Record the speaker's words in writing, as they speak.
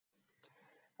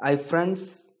Hi friends,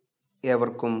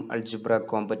 ഏവർക്കും algebra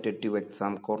competitive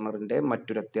exam കോർണറിൻ്റെ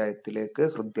മറ്റൊരു അധ്യായത്തിലേക്ക്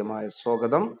ഹൃദ്യമായ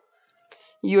സ്വാഗതം.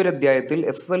 ഈ ഒരു അധ്യായത്തിൽ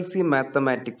SSLC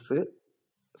മാത്തമാറ്റിക്സ്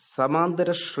സമാന്തര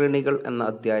ശ്രേണികൾ എന്ന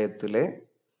അധ്യായത്തിലെ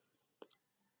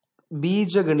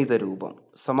ബീജഗണിത രൂപം,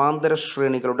 സമാന്തര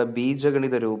ശ്രേണികളുടെ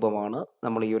ബീജഗണിത രൂപമാണ്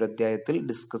നമ്മൾ ഈ ഒരു അധ്യായത്തിൽ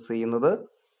ഡിസ്കസ് ചെയ്യുന്നത്.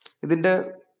 ഇതിൻ്റെ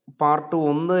പാർട്ട്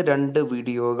 1, 2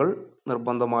 വീഡിയോകൾ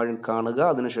നിർബന്ധമായും കാണുക.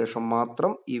 അതിനുശേഷം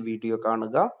മാത്രം ഈ വീഡിയോ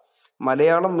കാണുക.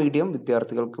 മലയാളം മീഡിയം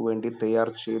വിദ്യാർത്ഥികൾക്ക് വേണ്ടി തയ്യാർ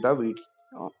ചെയ്ത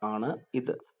വീഡിയോ ആണ്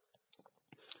ഇത്.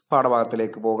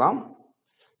 പാഠഭാഗത്തിലേക്ക് പോകാം.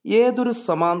 ഏതൊരു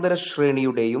സമാന്തര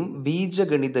ശ്രേണിയുടെയും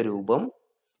ബീജഗണിത രൂപം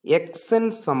xn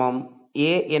സമം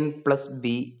an+b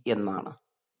എന്നാണ്.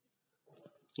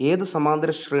 ഏത്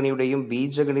സമാന്തര ശ്രേണിയുടെയും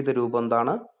ബീജഗണിത രൂപം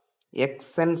എന്താണ്?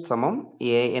 xn സമം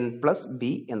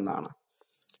an+b എന്നാണ്.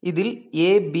 ഇതിൽ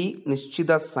a, b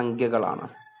നിശ്ചിത സംഖ്യകളാണ്.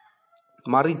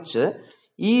 മറിച്ച്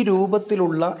ഈ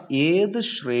രൂപത്തിലുള്ള ഏത്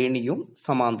ശ്രേണിയും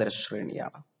സമാന്തര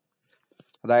ശ്രേണിയാണ്.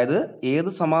 അതായത് ഏത്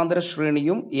സമാന്തര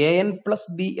ശ്രേണിയും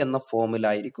an+b എന്ന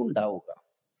ഫോമിലായിരിക്കും ഉണ്ടാവുക,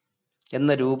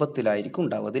 എന്ന രൂപത്തിലായിരിക്കും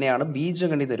ഉണ്ടാവുക. അതിനെയാണ്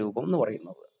ബീജഗണിത രൂപം എന്ന്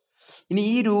പറയുന്നത്. ഇനി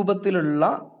ഈ രൂപത്തിലുള്ള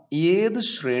ഏത്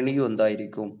ശ്രേണിയും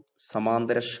എന്തായിരിക്കും?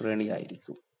 സമാന്തര ശ്രേണി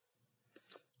ആയിരിക്കും.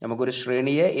 നമുക്കൊരു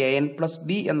ശ്രേണിയെ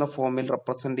an+b എന്ന ഫോമിൽ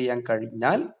റെപ്രസെന്റ് ചെയ്യാൻ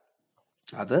കഴിഞ്ഞാൽ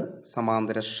അത്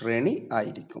സമാന്തര ശ്രേണി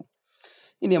ആയിരിക്കും.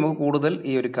 ഇനി നമുക്ക് കൂടുതൽ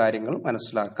ഈ ഒരു കാര്യങ്ങൾ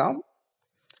മനസ്സിലാക്കാം.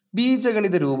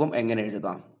 ബീജഗണിത രൂപം എങ്ങനെ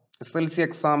എഴുതാം? SSLC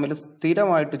എക്സാമിൽ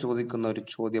സ്ഥിരമായിട്ട് ചോദിക്കുന്ന ഒരു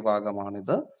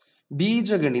ചോദ്യഭാഗമാണിത്.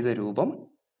 ബീജഗണിത രൂപം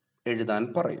എഴുതാൻ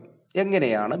പറയും.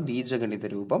 എങ്ങനെയാണ് ബീജഗണിത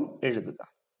രൂപം എഴുതുക?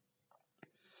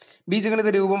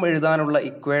 ബീജഗണിത രൂപം എഴുതാനുള്ള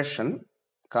ഇക്വേഷൻ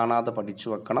കാണാതെ പഠിച്ചു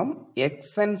വെക്കണം.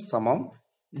 xn സമം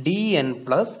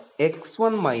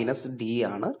dn+x1 - d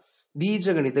ആണ്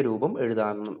ബീജഗണിത രൂപം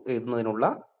എഴുതുന്നതിനുള്ള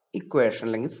ഇക്വേഷൻ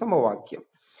അല്ലെങ്കിൽ സമവാക്യം.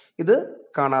 ഇത്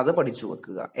കാണാതെ പഠിച്ചു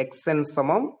വെക്കുക. xn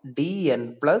സമം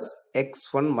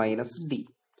dn+x1 - d.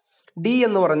 d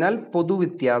എന്ന് പറഞ്ഞാൽ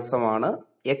പൊതുവ്യത്യാസമാണ്.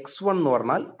 x1 എന്ന്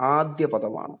പറഞ്ഞാൽ ആദ്യ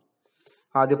പദമാണ്.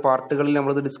 ആദ്യ പാർട്ടുകളിൽ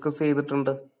നമ്മളിത് ഡിസ്കസ്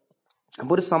ചെയ്തിട്ടുണ്ട്.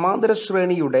 അപ്പോൾ ഒരു സമാന്തര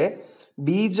ശ്രേണിയുടെ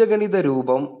ബീജഗണിത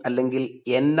രൂപം അല്ലെങ്കിൽ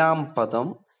n-ാം പദം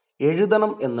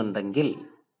എഴുതണം എന്നുണ്ടെങ്കിൽ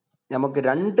നമുക്ക്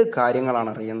രണ്ട് കാര്യങ്ങളാണ്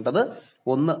അറിയേണ്ടത്.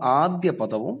 ഒന്ന് ആദ്യ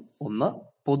പദവും ഒന്ന്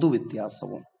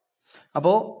പൊതുവ്യത്യാസവും.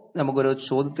 അപ്പോൾ നമുക്കൊരു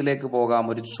ചോദ്യത്തിലേക്ക് പോകാം.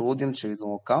 ഒരു ചോദ്യം ചെയ്തു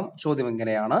നോക്കാം. ചോദ്യം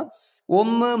എങ്ങനെയാണ്?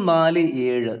 1, 4,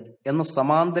 7 എന്ന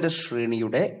സമാന്തര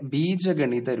ശ്രേണിയുടെ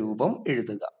ബീജഗണിത രൂപം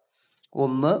എഴുതുക.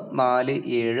 1, 4,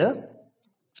 7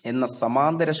 എന്ന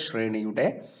സമാന്തര ശ്രേണിയുടെ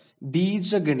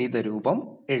ബീജഗണിത രൂപം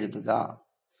എഴുതുക.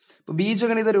 ഇപ്പൊ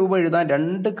ബീജഗണിത രൂപം എഴുതാൻ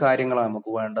രണ്ട് കാര്യങ്ങളാണ്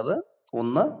നമുക്ക് വേണ്ടത്.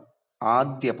 ഒന്ന്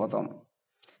ആദ്യ പദം,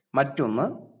 മറ്റൊന്ന്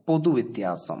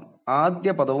പൊതുവ്യത്യാസം. ആദ്യ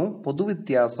പദവും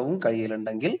പൊതുവ്യത്യാസവും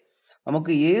കയ്യിലുണ്ടെങ്കിൽ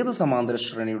നമുക്ക് ഏത് സമാന്തര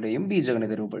ശ്രേണിയുടെയും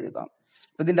ബീജഗണിത രൂപം എഴുതാം.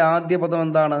 അപ്പൊ ഇതിന്റെ ആദ്യ പദം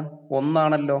എന്താണ്? 1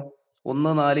 ആണല്ലോ. 1,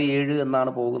 4, 7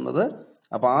 എന്നാണ് പോകുന്നത്.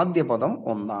 അപ്പൊ ആദ്യ പദം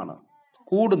 1 ആണ്.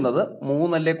 കൂടുന്നത്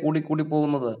 3 അല്ലേ കൂടി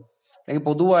പോകുന്നത്? അല്ലെങ്കിൽ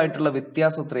പൊതുവായിട്ടുള്ള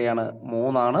വ്യത്യാസം എത്രയാണ്?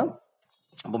 3 ആണ്.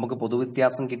 അപ്പൊ നമുക്ക്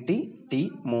പൊതുവ്യത്യാസം കിട്ടി, t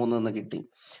 3 എന്ന് കിട്ടി.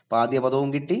 അപ്പൊ ആദ്യ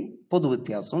പദവും കിട്ടി,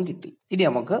 പൊതുവ്യത്യാസവും കിട്ടി. ഇനി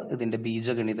നമുക്ക് ഇതിന്റെ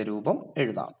ബീജഗണിത രൂപം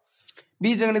എഴുതാം.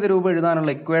 ബീജഗണിത രൂപം എഴുതാനുള്ള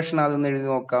ഇക്വേഷൻ ആദ്യം എഴുതി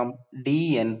നോക്കാം.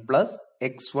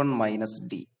 dn+x1 -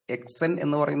 d. xn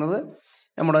എന്ന് പറയുന്നത്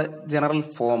നമ്മുടെ ജനറൽ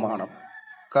ഫോം ആണ്.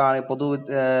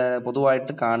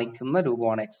 പൊതുവായിട്ട് കാണിക്കുന്ന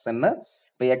രൂപമാണ് xn.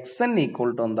 അപ്പൊ xn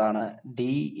ഈക്വൽ ടു എന്താണ്?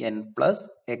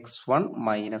 dn+x1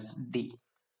 - d.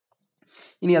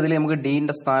 ഇനി അതിൽ നമുക്ക്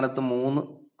ഡിന്റെ സ്ഥാനത്ത് 3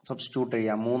 സബ്സ്റ്റിറ്റ്യൂട്ട്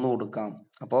ചെയ്യാം. 3 കൊടുക്കാം.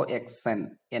 അപ്പോൾ xn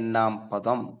n-ാം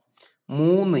പദം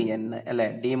 3n അല്ലെ?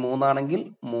 d 3 ആണെങ്കിൽ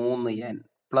 3n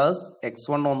പ്ലസ്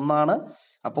x1 1 ആണ്.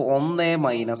 അപ്പൊ 1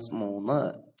 - 3.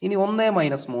 ഇനി 1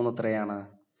 - 3 എത്രയാണ്?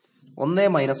 1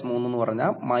 - 3 എന്ന്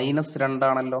പറഞ്ഞാൽ -2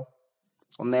 ആണല്ലോ.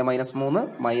 1 - 3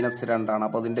 -2 ആണ്.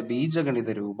 അപ്പൊ അതിന്റെ ബീജഗണിത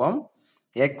രൂപം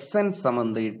xn സമം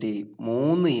എന്ത് കിട്ടി?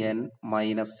 3n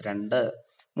 - 2.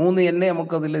 3n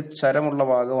നമുക്ക് അതിൽ ചരമുള്ള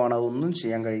ഭാഗമാണ്, അതൊന്നും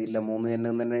ചെയ്യാൻ കഴിയില്ല. 3n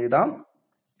എന്ന് തന്നെ എഴുതാം.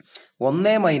 1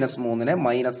 - 3നെ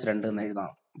 -2 എന്ന്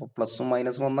എഴുതാം. അപ്പൊ പ്ലസും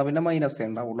മൈനസും വന്നാൽ പിന്നെ മൈനസേ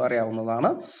ഉണ്ടാവുള്ളൂ, അറിയാവുന്നതാണ്.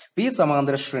 ഈ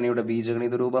സമാന്തര ശ്രേണിയുടെ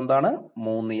ബീജഗണിത രൂപം എന്താണ്?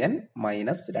 3n -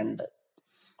 2.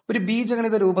 ഒരു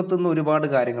ബീജഗണിത രൂപത്തിൽ നിന്ന് ഒരുപാട്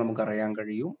കാര്യങ്ങൾ നമുക്ക് അറിയാൻ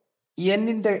കഴിയും.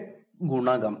 n-ന്റെ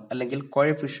ഗുണകം അല്ലെങ്കിൽ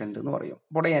കോഎഫിഷ്യന്റ് എന്ന് പറയും.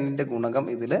 ഇവിടെ n-ന്റെ ഗുണകം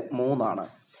ഇതില് 3 ആണ്.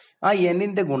 ആ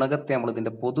n-ന്റെ ഗുണകത്തെ നമ്മൾ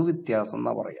ഇതിന്റെ പൊതുവ്യത്യാസം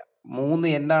എന്നാ പറയാം.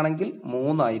 3n ആണെങ്കിൽ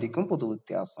 3 ആയിരിക്കും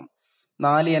പൊതുവ്യത്യാസം.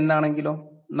 4n ആണെങ്കിലോ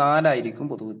 4 ആയിരിക്കും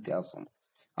പൊതുവ്യത്യാസം.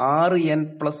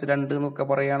 6n+2 എന്നൊക്കെ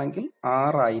പറയുകയാണെങ്കിൽ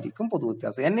 6 ആയിരിക്കും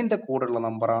പൊതുവ്യത്യാസം. n-ന്റെ കൂടെയുള്ള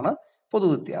നമ്പറാണ്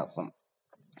പൊതുവ്യത്യാസം.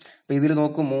 അപ്പൊ ഇതിൽ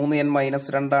നോക്കൂ, 3n -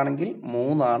 2 ആണെങ്കിൽ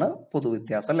 3 ആണ്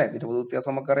പൊതുവ്യത്യാസം അല്ലെ? ഇതിന്റെ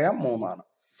പൊതുവ്യത്യാസം നമുക്കറിയാം 3 ആണ്.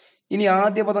 ഇനി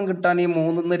ആദ്യ പദം കിട്ടാൻ ഈ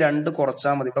 3ന്ന് 2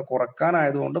 കുറച്ചാൽ മതി. ഇവിടെ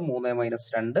കുറക്കാനായതുകൊണ്ട് 3 -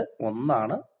 2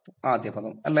 1 ആദ്യ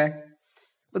പദം അല്ലേ?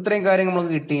 ഇത്രയും കാര്യങ്ങൾ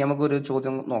നമുക്ക് കിട്ടി. നമുക്കൊരു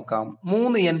ചോദ്യം നോക്കാം.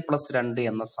 3n+2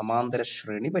 എന്ന സമാന്തര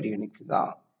ശ്രേണി പരിഗണിക്കുക.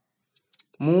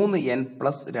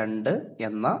 3n+2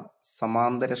 എന്ന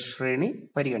സമാന്തര ശ്രേണി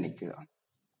പരിഗണിക്കുക.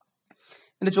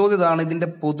 എന്റെ ചോദ്യം ഇതാണ്, ഇതിന്റെ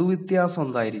പൊതുവ്യത്യാസം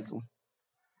എന്തായിരിക്കും?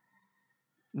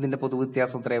 ഇതിന്റെ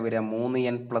പൊതുവ്യത്യാസം എത്രയാ വരിക?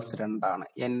 3n+2 ആണ്.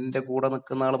 എൻ്റെ കൂടെ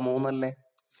നിൽക്കുന്ന ആള് 3 അല്ലേ?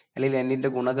 അല്ലെങ്കിൽ എന്നിന്റെ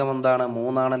ഗുണകം എന്താണ്?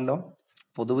 3 ആണല്ലോ.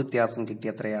 പൊതുവ്യത്യാസം കിട്ടി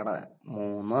എത്രയാണ്?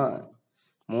 3.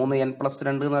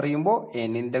 3n+2 എന്ന് പറയുമ്പോൾ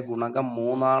എന്നിന്റെ ഗുണകം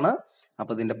 3 ആണ്.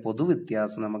 അപ്പൊ ഇതിന്റെ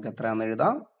പൊതുവ്യത്യാസം നമുക്ക് എത്രയാണെന്ന്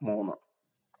എഴുതാം? 3.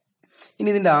 ഇനി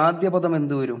ഇതിന്റെ ആദ്യ പദം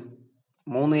എന്ത് വരും?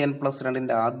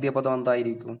 3n+2ന്റെ ആദ്യ പദം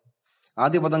എന്തായിരിക്കും?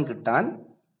 ആദ്യ പദം കിട്ടാൻ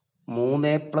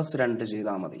 3+2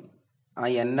 ചെയ്താൽ മതി. ആ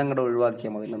n അങ്ങോട്ട്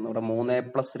ഒഴിവാക്കിയാൽ മതി. ഇവിടെ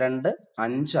 3+2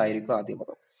 5 ആയിരിക്കും ആദ്യ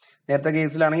പദം. നേരത്തെ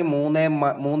കേസിലാണെങ്കിൽ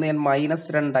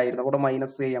 3n-2 ആയിരുന്നു. അവിടെ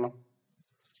മൈനസ് ചെയ്യണം.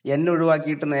 n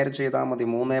ഒഴിവാക്കിയിട്ട് നേരെ ചെയ്താൽ മതി.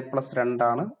 3+2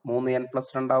 ആണ്.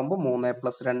 3n+2 ആകുമ്പോൾ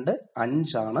 3+2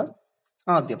 5 ആണ്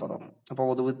ആദ്യ പദം. അപ്പൊ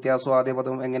പൊതുവ്യത്യാസവും ആദ്യ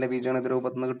പദവും എങ്ങനെ ബീജഗണിത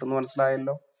രൂപത്തിൽ നിന്ന് കിട്ടുന്നു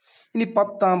മനസ്സിലായല്ലോ. ഇനി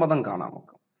 10ാം പദം കാണാം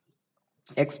നമുക്ക്.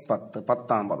 x10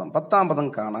 10ാം പദം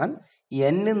കാണാൻ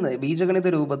n ബീജഗണിത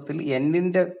രൂപത്തിൽ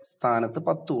n-ന്റെ സ്ഥാനത്ത്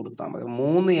 10 കൊടുത്താൽ മതി.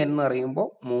 3n എന്ന് പറയുമ്പോൾ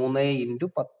 3 ×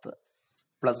 10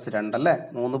 +2 അല്ലേ?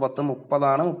 3 10 30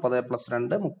 ആണ്.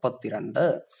 30+2 32.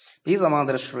 ഈ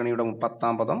സമാന്തര ശ്രേണിയുടെ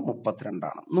 10ാം പദം 32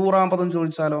 ആണ്. 100ാം പദം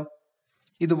ചോദിച്ചാലോ?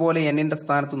 ഇതുപോലെ n-ന്റെ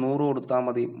സ്ഥാനത്ത് 100 കൊടുത്താൽ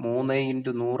മതി. 3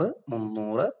 × 100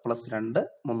 300 +2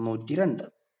 302.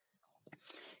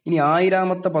 ഇനി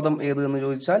 1000ാമത്തെ പദം ഏത് എന്ന്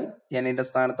ചോദിച്ചാൽ n-ന്റെ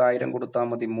സ്ഥാനത്ത് 1000 കൊടുത്താൽ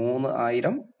മതി.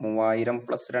 3000 3000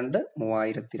 +2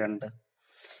 3002.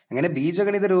 അങ്ങനെ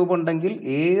ബീജഗണിത രൂപം ഉണ്ടെങ്കിൽ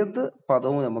ഏത്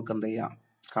പദവും നമുക്ക് എന്ത് ചെയ്യാം?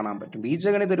 കാണാൻ പറ്റും.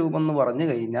 ബീജഗണിത രൂപം എന്ന് പറഞ്ഞു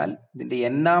കഴിഞ്ഞാൽ ഇതിന്റെ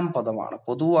n-ാം പദമാണ്,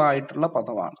 പൊതുവായിട്ടുള്ള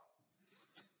പദമാണ്.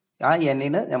 ആ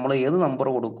n-ന് നമ്മൾ ഏത് നമ്പർ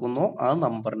കൊടുക്കുന്നോ ആ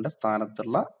നമ്പറിന്റെ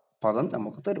സ്ഥാനത്തുള്ള പദം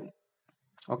നമുക്ക് തരും.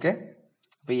 ഓക്കെ.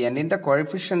 അപ്പൊ n-ന്റെ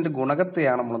കോഎഫിഷ്യന്റ്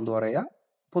ഗുണകത്തെയാണ് നമ്മൾ എന്ത് പറയാ?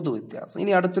 പൊതുവ്യത്യാസം.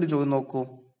 ഇനി അടുത്തൊരു ചോദ്യം നോക്കൂ.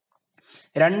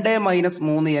 2 -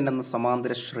 3n എന്ന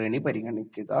സമാന്തര ശ്രേണി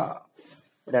പരിഗണിക്കുക.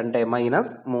 2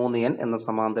 - 3n എന്ന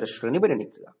സമാന്തര ശ്രേണി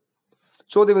പരിഗണിക്കുക.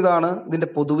 ചോദ്യം ഇതാണ്, ഇതിന്റെ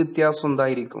പൊതുവ്യത്യാസം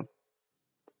എന്തായിരിക്കും?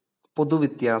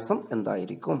 പൊതുവ്യത്യാസം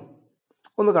എന്തായിരിക്കും?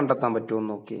 ഒന്ന് കണ്ടെത്താൻ പറ്റുമോ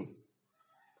നോക്കി.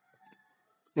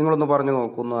 നിങ്ങളൊന്ന് പറഞ്ഞു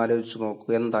നോക്കൂ, ഒന്ന് ആലോചിച്ച് നോക്കൂ.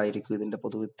 എന്തായിരിക്കും ഇതിന്റെ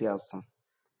പൊതുവ്യത്യാസം?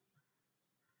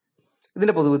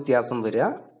 ഇതിന്റെ പൊതുവ്യത്യാസം വരിക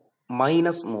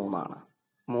 -3 ആണ്.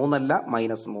 3 അല്ല,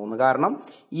 -3. കാരണം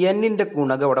n-ന്റെ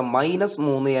ഗുണകം ഇവിടെ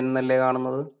 -3n എന്നല്ലേ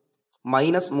കാണുന്നത്?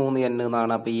 -3n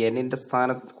എന്നാണ്. അപ്പൊ n-ന്റെ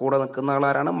സ്ഥാനത്ത് കൂടെ നിൽക്കുന്ന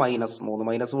ആളാരാണ്? -3.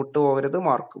 മൈനസ് വിട്ടു പോകരുത്,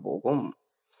 മാർക്ക് പോകും.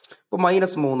 അപ്പൊ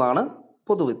 -3 ആണ്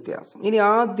പൊതുവ്യത്യാസം. ഇനി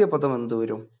ആദ്യ പദം എന്ത്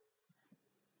വരും?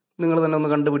 നിങ്ങൾ തന്നെ ഒന്ന്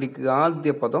കണ്ടുപിടിക്കുക.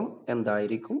 ആദ്യ പദം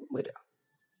എന്തായിരിക്കും വരിക?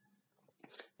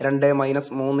 2 -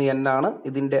 3n ആണ്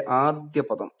ഇതിന്റെ ആദ്യ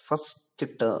പദം. ഫസ്റ്റ്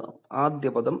ടേം ആദ്യ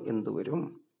പദം എന്ത് വരും?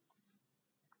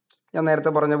 ഞാൻ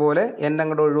നേരത്തെ പറഞ്ഞ പോലെ n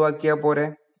അങ്ങോട്ട് ഒഴിവാക്കിയാൽ പോരെ.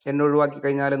 n ഒഴിവാക്കി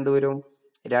കഴിഞ്ഞാൽ എന്ത് വരും?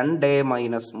 2 -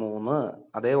 3.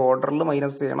 അതേ ഓർഡറിൽ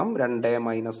മൈനസ് ചെയ്യണം. 2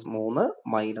 - 3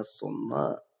 -1.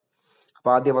 അപ്പൊ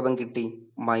ആദ്യ പദം കിട്ടി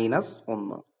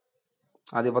 -1.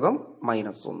 ആദ്യ പദം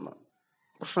 -1.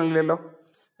 പ്രശ്നമില്ലല്ലോ.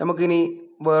 നമുക്കിനി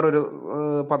വേറൊരു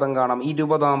പദം കാണാം.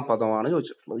 20ാം പദമാണ്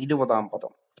ചോദിച്ചിട്ടുള്ളത്. 20ാം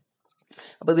പദം.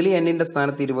 അപ്പൊ ഇതിൽ n-ന്റെ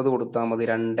സ്ഥാനത്ത് 20 കൊടുത്താൽ മതി.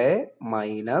 2 -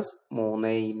 3 ×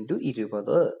 20. 2 -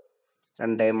 3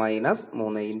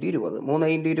 × 20. 3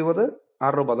 × 20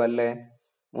 60 അല്ലേ?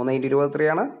 3 × 20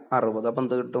 എത്രയാണ്? 60. അപ്പൊ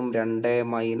എന്ത് കിട്ടും? 2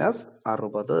 -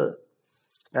 60.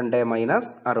 2 -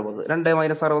 60. 2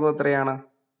 - 60 എത്രയാണ്?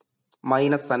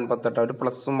 -58. ഒരു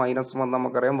പ്ലസും മൈനസും വന്ന്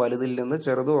നമുക്കറിയാം. വലുതിൽ നിന്ന്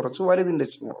ചെറുത് കുറച്ച് വലുതിന്റെ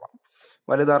ചിഹ്നം.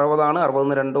 വലുത് 60 ആണ്.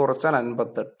 60ന്ന് 2 കുറച്ചാൽ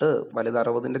 58. വലുത്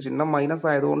 60ന്റെ ചിഹ്നം മൈനസ്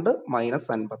ആയതുകൊണ്ട്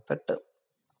 -58.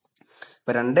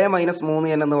 ഇപ്പൊ 2 -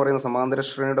 3n എന്ന് പറയുന്ന സമാന്തര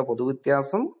ശ്രേണിയുടെ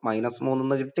പൊതുവ്യത്യാസം -3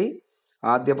 എന്ന് കിട്ടി.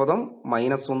 ആദ്യ പദം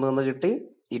 -1 എന്ന് കിട്ടി.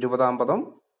 20ാം പദം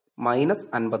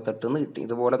 -58 എന്ന് കിട്ടി.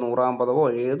 ഇതുപോലെ 100ാം പദമോ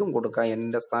ഏതും കൊടുക്കാം.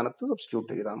 n-ന്റെ സ്ഥാനത്ത്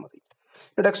സബ്സ്റ്റിറ്റ്യൂട്ട് ചെയ്താൽ മതി.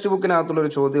 ടെക്സ്റ്റ് ബുക്കിനകത്തുള്ള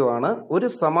ഒരു ചോദ്യമാണ്. ഒരു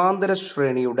സമാന്തര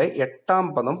ശ്രേണിയുടെ 8ാം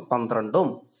പദം 12ഉം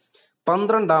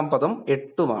 12ാം പദം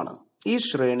 8ഉമാണ്. ഈ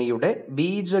ശ്രേണിയുടെ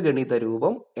ബീജഗണിത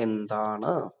രൂപം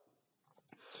എന്താണ്?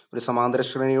 ഒരു സമാന്തര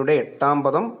ശ്രേണിയുടെ 8ാം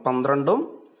പദം 12ഉം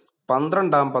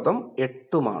 12ാം പദം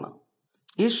 8ഉമാണ്.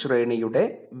 ഈ ശ്രേണിയുടെ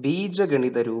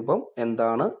ബീജഗണിത രൂപം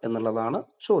എന്താണ് എന്നുള്ളതാണ്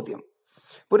ചോദ്യം.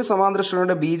 ഒരു സമാന്തര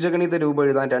ശ്രേണിയുടെ ബീജഗണിത രൂപം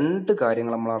എഴുതാൻ 2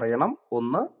 കാര്യങ്ങൾ നമ്മൾ അറിയണം.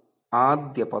 ഒന്ന്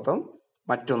ആദ്യ പദം,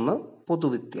 മറ്റൊന്ന്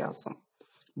പൊതുവ്യത്യാസം.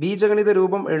 ബീജഗണിത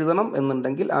രൂപം എഴുതണം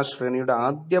എന്നുണ്ടെങ്കിൽ ആ ശ്രേണിയുടെ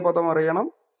ആദ്യ പദം അറിയണം,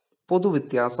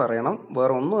 പൊതുവ്യത്യാസം അറിയണം.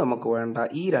 വേറെ ഒന്നും നമുക്ക് വേണ്ട.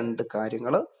 ഈ 2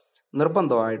 കാര്യങ്ങൾ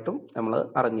നിർബന്ധമായിട്ടും നമ്മൾ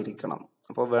അറിഞ്ഞിരിക്കണം.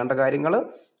 അപ്പോൾ വേണ്ട കാര്യങ്ങൾ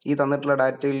ഈ തന്നിട്ടുള്ള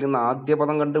ഡാറ്റയിൽ നിന്ന് ആദ്യ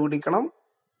പദം കണ്ടുപിടിക്കണം,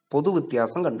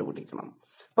 പൊതുവ്യത്യാസം കണ്ടുപിടിക്കണം.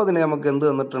 അപ്പൊ അതിന് നമുക്ക് എന്ത്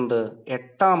തന്നിട്ടുണ്ട്?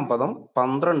 എട്ടാം പദം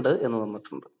 12 എന്ന്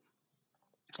തന്നിട്ടുണ്ട്.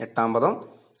 എട്ടാം പദം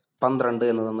 12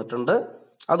 എന്ന് തന്നിട്ടുണ്ട്.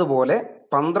 അതുപോലെ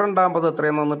 12ാം പദം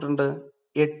എത്രയെന്ന് തന്നിട്ടുണ്ട്?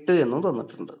 8 എന്നും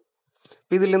തന്നിട്ടുണ്ട്.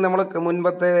 അപ്പൊ ഇതിൽ നമ്മൾ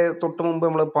മുൻപത്തെ തൊട്ട് മുമ്പ്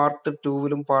നമ്മൾ പാർട്ട്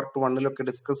 2-ലും പാർട്ട് 1-ലും ഒക്കെ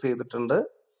ഡിസ്കസ് ചെയ്തിട്ടുണ്ട്.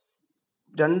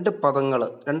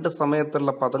 രണ്ട്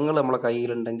സമയത്തുള്ള പദങ്ങൾ നമ്മളെ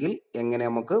കയ്യിലുണ്ടെങ്കിൽ എങ്ങനെ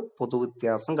നമുക്ക്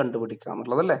പൊതുവ്യത്യാസം കണ്ടുപിടിക്കാം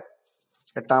എന്നുള്ളതല്ലേ.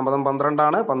 എട്ടാം പദം 12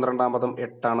 ആണ്, 12ാം പദം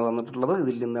 8 ആണ് തന്നിട്ടുള്ളത്.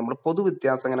 ഇതിൽ നിന്ന് നമ്മൾ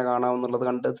പൊതുവ്യത്യാസം എങ്ങനെ കാണാമെന്നുള്ളത്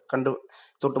കണ്ട്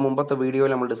തൊട്ട് മുമ്പത്തെ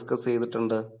വീഡിയോയിൽ നമ്മൾ ഡിസ്കസ്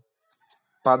ചെയ്തിട്ടുണ്ട്.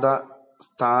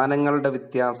 പദങ്ങളുടെ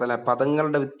വ്യത്യാസം അല്ലെ,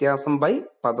 പദങ്ങളുടെ വ്യത്യാസം ബൈ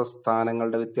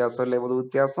പദസ്ഥാനങ്ങളുടെ വ്യത്യാസം അല്ലേ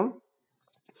പൊതുവ്യത്യാസം.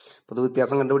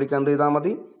 പൊതുവ്യത്യാസം കണ്ടുപിടിക്കാൻ എന്ത് ചെയ്താൽ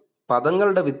മതി?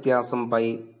 പദങ്ങളുടെ വ്യത്യാസം ബൈ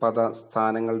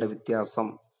പദസ്ഥാനങ്ങളുടെ വ്യത്യാസം.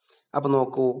 അപ്പൊ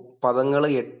നോക്കൂ, പദങ്ങൾ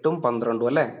 8ഉം 12ഉം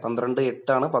അല്ലെ. 12,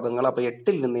 8 ആണ് പദങ്ങൾ. അപ്പൊ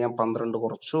 8ൽ നിന്ന് ഞാൻ 12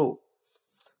 കുറച്ചു.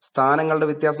 സ്ഥാനങ്ങളുടെ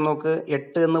വ്യത്യാസം നോക്ക്.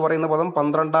 8 എന്ന് പറയുന്ന പദം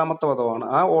 12ാമത്തെ പദമാണ്.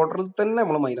 ആ ഓർഡറിൽ തന്നെ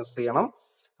നമ്മൾ മൈനസ് ചെയ്യണം.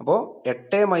 അപ്പോ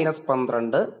 8 -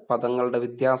 12 പദങ്ങളുടെ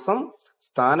വ്യത്യാസം.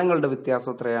 സ്ഥാനങ്ങളുടെ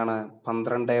വ്യത്യാസം എത്രയാണ്?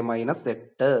 12 -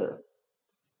 8.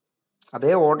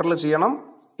 അതേ ഓർഡറിൽ ചെയ്യണം.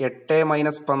 8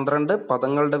 - 12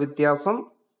 പദങ്ങളുടെ വ്യത്യാസം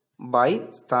ബൈ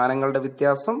സ്ഥാനങ്ങളുടെ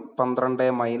വ്യത്യാസം 12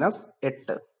 -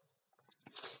 8.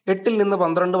 8ൽ നിന്ന്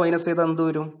 12 മൈനസ് ചെയ്താൽ എന്ത്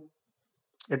വരും?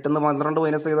 8 നിന്ന് 12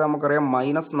 മൈനസ് ചെയ്താൽ നമുക്കറിയാം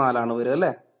 -4 വരും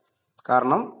അല്ലെ.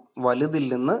 കാരണം വലുതിൽ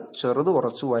നിന്ന് ചെറുത്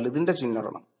കുറച്ച് വലുതിന്റെ ചിഹ്നം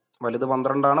ഇടണം. വലുത്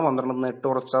 12 ആണ്. 12 നിന്ന് 8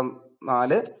 കുറച്ചാൽ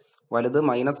 4. വലുത്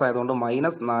മൈനസ് ആയതുകൊണ്ട്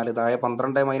 -4. താഴെ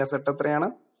 12 - 8 എത്രയാണ്?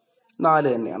 4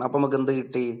 തന്നെയാണ്. അപ്പൊ നമുക്ക് എന്ത്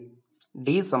കിട്ടി? D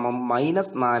 =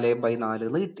 -4/4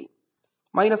 എന്ന് കിട്ടി.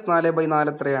 -4/4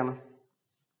 എത്രയാണ്?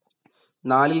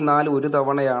 4ൽ 4 ഒരു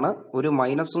തവണയാണ്. ഒരു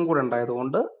മൈനസും കൂടെ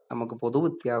ഉണ്ടായതുകൊണ്ട് നമുക്ക്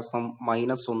പൊതുവ്യത്യാസം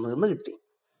 -1 എന്ന് കിട്ടി.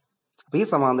 അപ്പൊ ഈ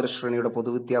സമാന്തര ശ്രേണിയുടെ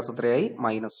പൊതുവ്യത്യാസം എത്രയായി?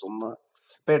 -1.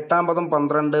 ഇപ്പൊ 8ാം പദം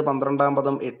 12, 12ാം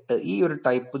പദം 8 ഈ ഒരു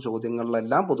ടൈപ്പ്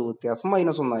ചോദ്യങ്ങളിലെല്ലാം പൊതുവ്യത്യാസം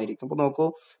 -1 ആയിരിക്കും. ഇപ്പൊ നോക്കൂ,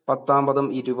 10ാം പദം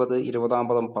 20, 20ാം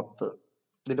പദം 10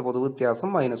 ഇതിന്റെ പൊതുവ്യത്യാസം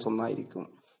 -1 ആയിരിക്കും.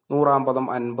 100ാം പദം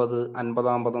 50,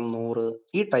 50ാം പദം 100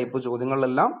 ഈ ടൈപ്പ്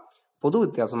ചോദ്യങ്ങളിലെല്ലാം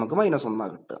പൊതുവ്യത്യാസം നമുക്ക്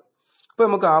 -1 കിട്ടുക. ഇപ്പൊ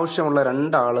നമുക്ക് ആവശ്യമുള്ള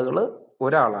രണ്ടാളുകൾ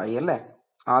ഒരാളായി അല്ലെ.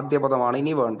 ആദ്യ പദമാണ്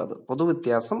ഇനി വേണ്ടത്.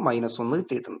 പൊതുവ്യത്യാസം -1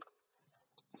 കിട്ടിയിട്ടുണ്ട്.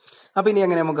 അപ്പൊ ഇനി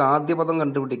എങ്ങനെ നമുക്ക് ആദ്യ പദം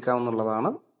കണ്ടുപിടിക്കാം എന്നുള്ളതാണ്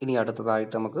ഇനി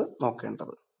അടുത്തതായിട്ട് നമുക്ക്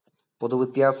നോക്കേണ്ടത്.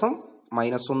 പൊതുവ്യത്യാസം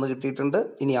 -1 കിട്ടിയിട്ടുണ്ട്.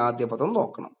 ഇനി ആദ്യ പദം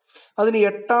നോക്കണം. അതിന്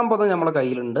 8ാം പദം നമ്മളെ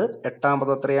കയ്യിലുണ്ട്. 8ാം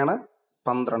പദം എത്രയാണ്?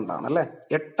 12 ആണ് അല്ലെ.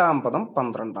 8ാം പദം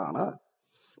 12 ആണ്.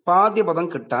 അപ്പൊ ആദ്യ പദം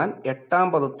കിട്ടാൻ 8ാം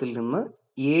പദത്തിൽ നിന്ന്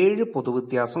 7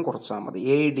 പൊതുവ്യത്യാസം കുറച്ചാൽ മതി.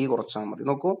 7D കുറച്ചാൽ മതി.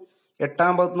 നോക്കൂ,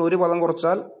 8ാം പദത്തിൽ നിന്ന് ഒരു പദം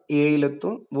കുറച്ചാൽ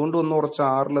 7ലെത്തും, വീണ്ടും 1 കുറച്ചാൽ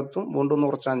 6ലെത്തും, വീണ്ടും 1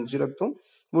 കുറച്ചാൽ 5ലെത്തും,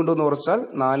 വീണ്ടും 1 കുറച്ചാൽ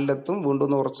 4ലെത്തും, വീണ്ടും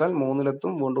 1 കുറച്ചാൽ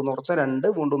 3ലെത്തും, വീണ്ടും 1 കുറച്ചാൽ 2,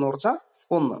 വീണ്ടും 1 കുറച്ചാൽ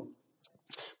 1.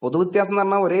 പൊതുവ്യത്യാസം എന്ന്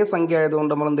പറഞ്ഞാൽ ഒരേ സംഖ്യ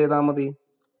ആയതുകൊണ്ട് നമ്മൾ എന്ത് ചെയ്താൽ മതി?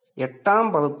 8ാം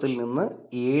പദത്തിൽ നിന്ന്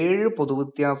 7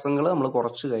 പൊതുവ്യത്യാസങ്ങൾ നമ്മൾ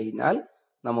കുറച്ചു കഴിഞ്ഞാൽ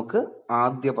നമുക്ക്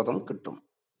ആദ്യ പദം കിട്ടും.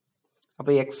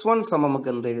 അപ്പൊ x1 സമം നമുക്ക്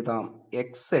എന്ത് എഴുതാം?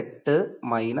 x8 -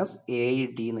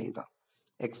 7D എന്ന് എഴുതാം.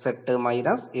 x8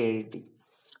 - 7D.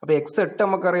 അപ്പൊ x8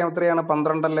 നമുക്കറിയാം എത്രയാണ്?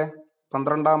 12 അല്ലേ.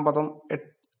 12ാം പദം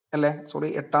അല്ലെ, സോറി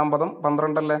 8ാം പദം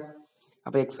 12 അല്ലേ.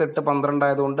 അപ്പൊ x8 12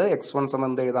 ആയതുകൊണ്ട് x1 സമം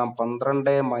എന്ത് എഴുതാം?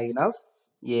 12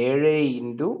 - 7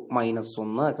 ×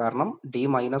 -1. കാരണം D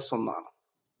 -1 ആണ്.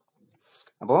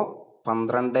 അപ്പോ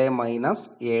 12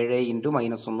 - 7 ×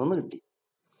 -1 എന്ന് കിട്ടി.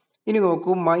 ഇനി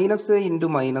നോക്കൂ, മൈനസ് ഇൻറ്റു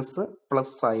മൈനസ്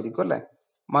പ്ലസ് ആയിരിക്കും അല്ലെ.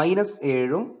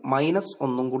 -7ഉം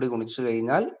 -1ഉം കൂടി ഗുണിച്ചു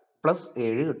കഴിഞ്ഞാൽ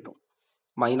 +7 കിട്ടും.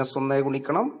 -1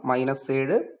 ഗുണിക്കണം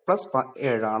 -7 +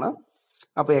 7 ആണ്.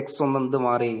 അപ്പൊ x1 എന്ത്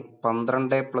മാറി?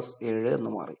 12 + 7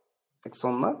 എന്ന് മാറി.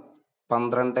 x1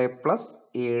 12 +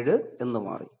 7 എന്ന്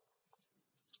മാറി.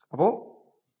 അപ്പോ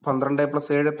 12 +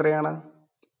 7 എത്രയാണ്?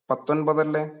 19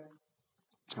 അല്ലേ.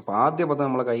 അപ്പൊ ആദ്യ പദം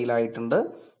നമ്മളെ കയ്യിലായിട്ടുണ്ട്.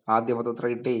 ആദ്യ പദം എത്ര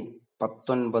കിട്ടി?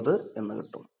 19 എന്ന്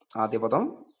കിട്ടും. ആദ്യ പദം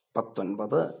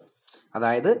 19.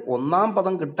 അതായത് ഒന്നാം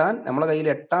പദം കിട്ടാൻ നമ്മളെ കയ്യിൽ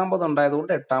 8ാം പദം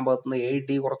ഉണ്ടായതുകൊണ്ട് 8ാം പദത്തിൽ നിന്ന്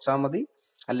 7D കുറച്ചാൽ മതി.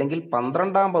 അല്ലെങ്കിൽ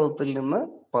 12ാം പദത്തിൽ നിന്ന്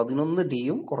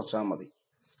 11Dയും കുറച്ചാൽ മതി.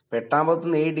 അപ്പൊ 8ാം പദത്തിൽ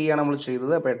നിന്ന് 7D ആണ് നമ്മൾ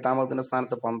ചെയ്തത്. അപ്പൊ 8ാം പദത്തിന്റെ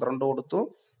സ്ഥാനത്ത് 12 കൊടുത്തു.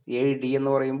 7D എന്ന്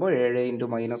പറയുമ്പോൾ 7 ×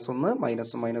 -1,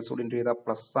 മൈനസും മൈനസും കൂടി ചെയ്താൽ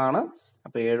പ്ലസ് ആണ്.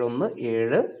 അപ്പൊ 7 1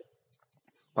 7,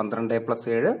 12 +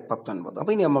 7 19.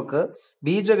 അപ്പൊ ഇനി നമുക്ക്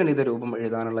ബീജഗണിത രൂപം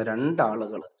എഴുതാനുള്ള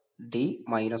രണ്ടാളുകൾ D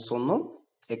 -1ഉം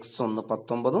x1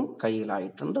 19ഉം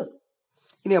കയ്യിലായിട്ടുണ്ട്.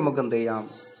 ഇനി നമുക്ക് എന്ത് ചെയ്യാം?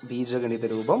 ബീജഗണിത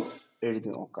രൂപം എഴുതി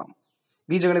നോക്കാം.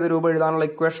 ബീജഗണിത രൂപം എഴുതാനുള്ള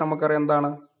ഇക്വേഷൻ നമുക്കറിയാം എന്താണ്?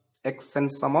 xn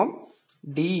 =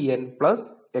 dn +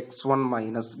 x1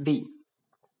 - d.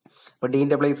 അപ്പൊ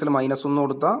ഡിന്റെ പ്ലേസിൽ -1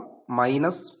 കൊടുത്താൽ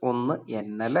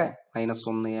 -1n അല്ലെ.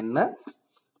 -1n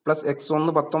പ്ലസ് x1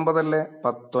 19 അല്ലേ,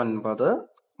 19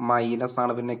 മൈനസ്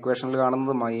ആണ്, പിന്നെ ഇക്വേഷനിൽ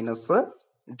കാണുന്നത് മൈനസ്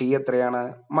ഡി എത്രയാണ്,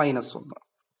 -1.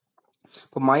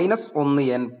 അപ്പൊ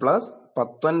 -1n plus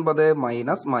 19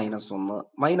 minus -1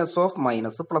 minus of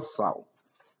minus plus ആവും.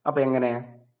 അപ്പൊ എങ്ങനെ,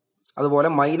 അതുപോലെ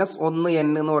 -1n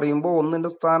എന്ന് പറയുമ്പോൾ ഒന്നിന്റെ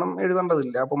സ്ഥാനം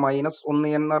എഴുതേണ്ടതില്ല. അപ്പൊ -1n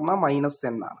എന്ന് പറഞ്ഞാൽ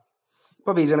 -n ആണ്.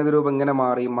 ഇപ്പൊ ബീജഗണിത രൂപം ഇങ്ങനെ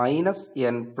മാറി,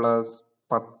 -n പ്ലസ്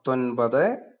 19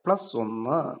 പ്ലസ്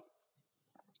 1.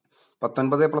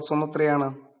 19 പ്ലസ് 1 എത്രയാണ്,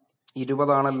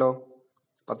 20 ആണല്ലോ.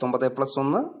 19 പ്ലസ്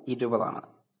 1 20 ആണ്.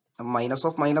 മൈനസ്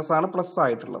ഓഫ് മൈനസ് ആണ് പ്ലസ്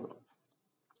ആയിട്ടുള്ളത്.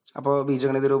 അപ്പോൾ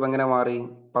ബീജഗണിത രൂപം എങ്ങനെ മാറി,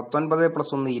 19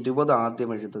 പ്ലസ് 1 20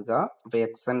 ആദ്യം എഴുതുക. അപ്പൊ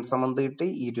xn സമം കിട്ടി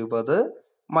 20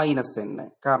 -n,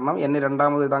 കാരണം n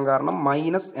രണ്ടാമത് എഴുതാൻ കാരണം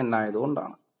 -n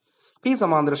ആയതുകൊണ്ടാണ്. ഈ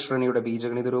സമാന്തര ശ്രേണിയുടെ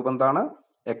ബീജഗണിത രൂപം എന്താണ്,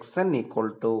 xn equal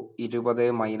to 20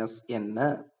 -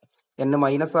 n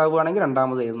minus ആവുകയാണെങ്കിൽ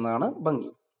രണ്ടാമത് എഴുതുന്നതാണ്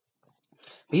ഭംഗി.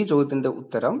 ഈ ചോദ്യത്തിന്റെ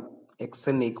ഉത്തരം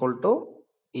xn equal to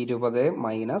 20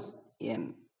 - n.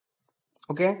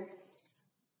 Okay.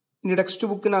 ഇനി ടെക്സ്റ്റ്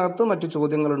ബുക്കിനകത്ത് മറ്റു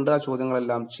ചോദ്യങ്ങളുണ്ട്, ആ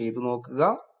ചോദ്യങ്ങളെല്ലാം ചെയ്തു നോക്കുക.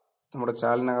 നമ്മുടെ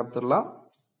ചാനലിനകത്തുള്ള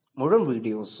മുഴുവൻ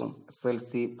വീഡിയോസും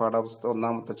SSLC പാഠപുസ്തകം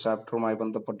 1ാമത്തെ ചാപ്റ്ററുമായി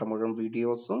ബന്ധപ്പെട്ട മുഴുവൻ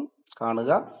വീഡിയോസും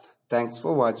കാണുക. Thanks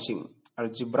for watching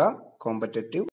algebra competitive.